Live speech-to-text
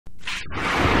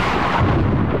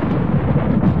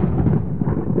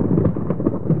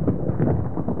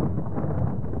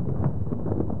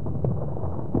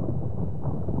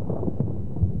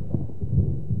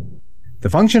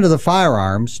function of the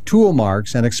Firearms, Tool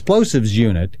Marks, and Explosives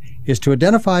Unit is to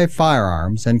identify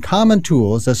firearms and common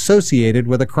tools associated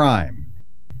with a crime.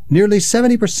 Nearly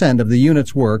 70% of the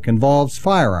unit's work involves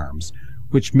firearms,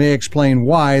 which may explain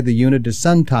why the unit is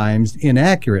sometimes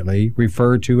inaccurately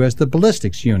referred to as the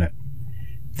Ballistics Unit.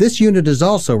 This unit is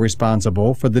also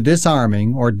responsible for the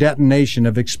disarming or detonation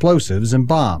of explosives and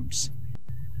bombs.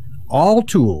 All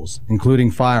tools,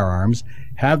 including firearms,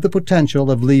 have the potential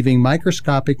of leaving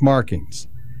microscopic markings.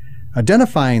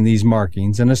 Identifying these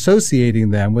markings and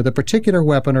associating them with a particular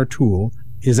weapon or tool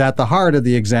is at the heart of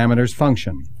the examiner's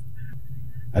function.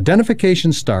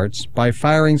 Identification starts by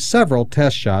firing several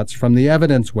test shots from the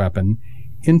evidence weapon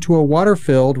into a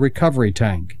water-filled recovery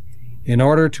tank in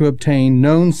order to obtain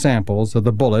known samples of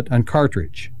the bullet and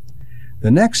cartridge. The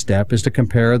next step is to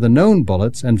compare the known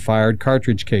bullets and fired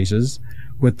cartridge cases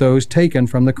with those taken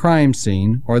from the crime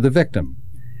scene or the victim.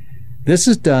 This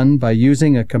is done by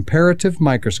using a comparative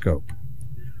microscope.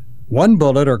 One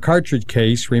bullet or cartridge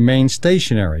case remains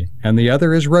stationary and the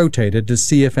other is rotated to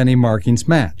see if any markings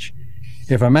match.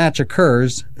 If a match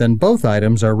occurs, then both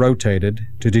items are rotated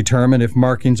to determine if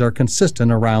markings are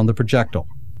consistent around the projectile.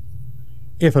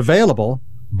 If available,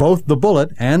 both the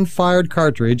bullet and fired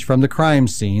cartridge from the crime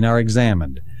scene are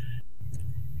examined.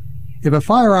 If a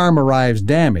firearm arrives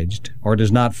damaged or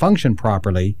does not function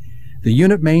properly, the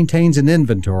unit maintains an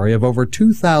inventory of over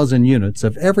 2,000 units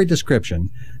of every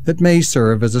description that may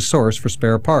serve as a source for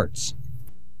spare parts.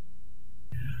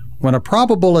 When a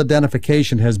probable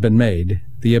identification has been made,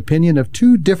 the opinion of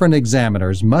two different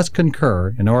examiners must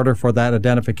concur in order for that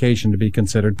identification to be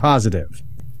considered positive.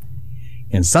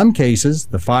 In some cases,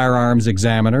 the firearms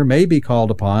examiner may be called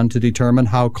upon to determine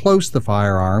how close the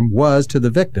firearm was to the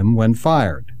victim when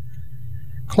fired.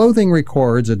 Clothing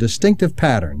records a distinctive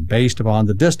pattern based upon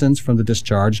the distance from the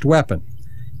discharged weapon.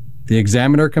 The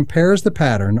examiner compares the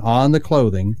pattern on the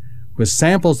clothing with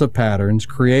samples of patterns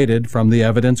created from the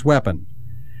evidence weapon.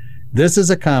 This is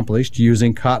accomplished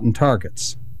using cotton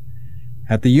targets.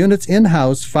 At the unit's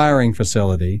in-house firing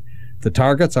facility, the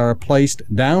targets are placed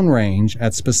downrange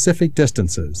at specific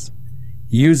distances.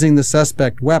 Using the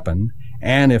suspect weapon,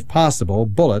 and if possible,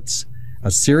 bullets,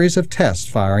 a series of test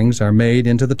firings are made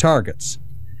into the targets.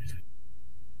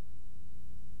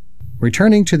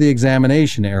 Returning to the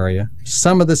examination area,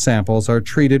 some of the samples are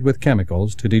treated with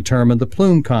chemicals to determine the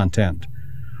plume content,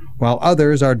 while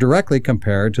others are directly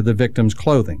compared to the victim's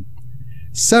clothing.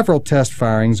 Several test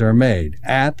firings are made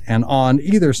at and on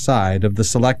either side of the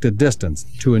selected distance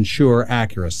to ensure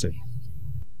accuracy.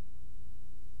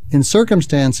 In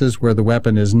circumstances where the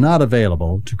weapon is not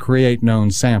available to create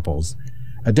known samples,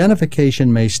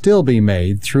 identification may still be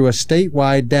made through a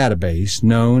statewide database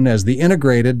known as the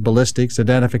Integrated Ballistics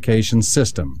Identification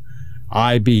System,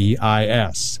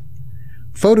 IBIS.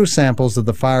 Photo samples of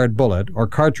the fired bullet or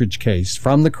cartridge case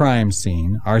from the crime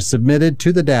scene are submitted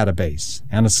to the database,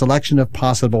 and a selection of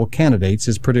possible candidates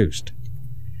is produced.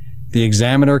 The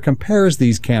examiner compares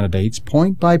these candidates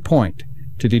point by point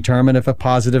to determine if a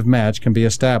positive match can be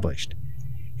established.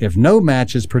 If no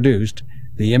match is produced,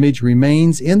 the image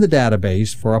remains in the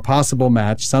database for a possible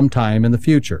match sometime in the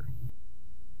future.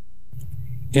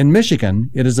 In Michigan,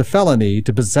 it is a felony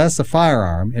to possess a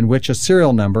firearm in which a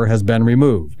serial number has been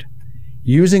removed.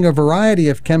 Using a variety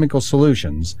of chemical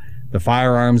solutions, the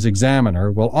firearms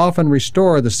examiner will often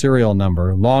restore the serial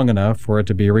number long enough for it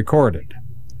to be recorded.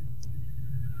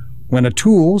 When a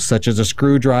tool, such as a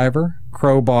screwdriver,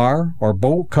 crowbar, or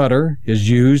bolt cutter, is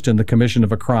used in the commission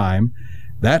of a crime,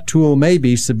 that tool may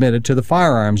be submitted to the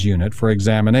firearms unit for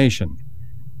examination.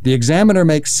 The examiner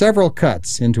makes several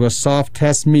cuts into a soft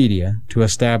test media to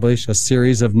establish a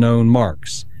series of known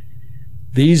marks.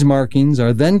 These markings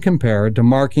are then compared to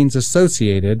markings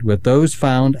associated with those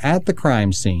found at the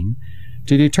crime scene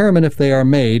to determine if they are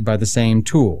made by the same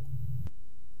tool.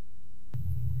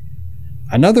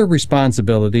 Another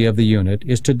responsibility of the unit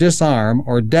is to disarm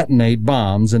or detonate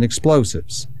bombs and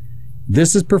explosives.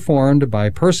 This is performed by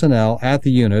personnel at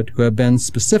the unit who have been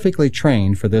specifically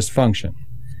trained for this function.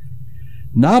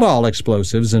 Not all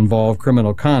explosives involve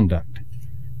criminal conduct.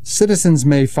 Citizens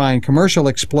may find commercial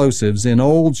explosives in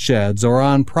old sheds or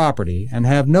on property and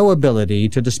have no ability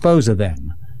to dispose of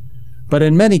them. But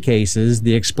in many cases,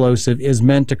 the explosive is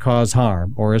meant to cause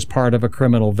harm or is part of a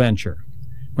criminal venture.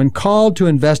 When called to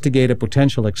investigate a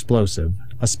potential explosive,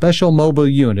 a special mobile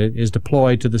unit is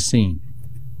deployed to the scene.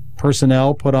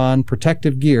 Personnel put on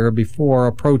protective gear before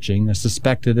approaching a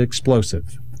suspected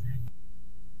explosive.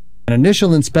 An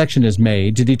initial inspection is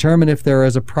made to determine if there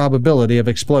is a probability of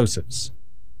explosives.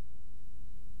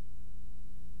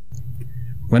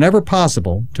 Whenever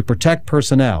possible, to protect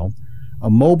personnel, a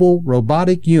mobile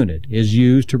robotic unit is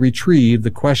used to retrieve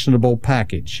the questionable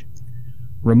package.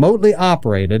 Remotely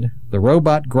operated, the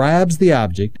robot grabs the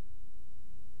object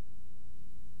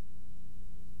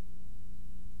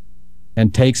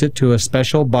and takes it to a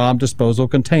special bomb disposal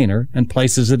container and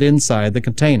places it inside the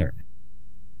container.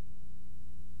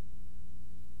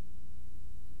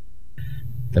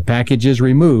 The package is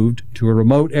removed to a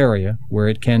remote area where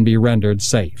it can be rendered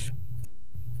safe.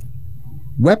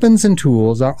 Weapons and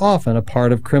tools are often a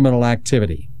part of criminal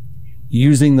activity.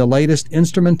 Using the latest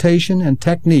instrumentation and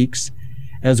techniques,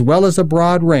 as well as a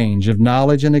broad range of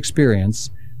knowledge and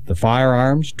experience, the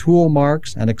Firearms, Tool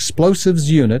Marks, and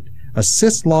Explosives Unit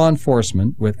assists law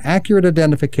enforcement with accurate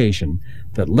identification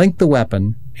that link the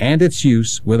weapon and its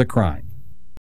use with a crime.